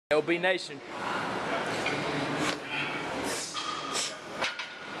LB Nation.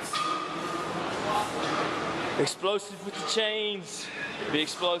 Explosive with the chains. Be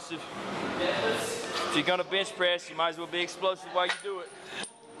explosive. If you're gonna bench press, you might as well be explosive while you do it.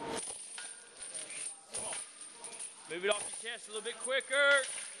 Come on. Move it off your chest a little bit quicker.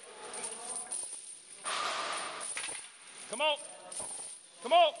 Come on.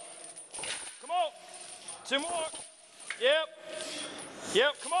 Come on. Come on. 2 more. Yep.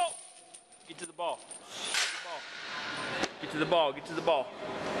 Yep, come on. Get to the ball. Get to the ball. Get to the ball.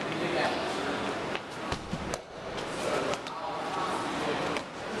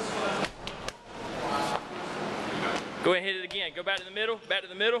 Go ahead and hit it again. Go back to the middle. Back to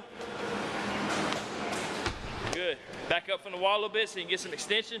the middle. Good. Back up from the wall a little bit so you can get some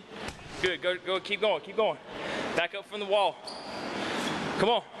extension. Good. Go. Keep going. Keep going. Back up from the wall. Come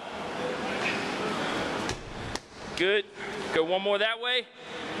on. Good. Go 1 more that way.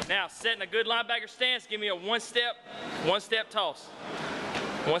 Now, setting a good linebacker stance, give me a one step toss.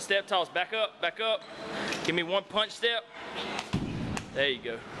 1 step toss. Back up, back up. Give me 1 punch step. There you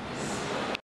go.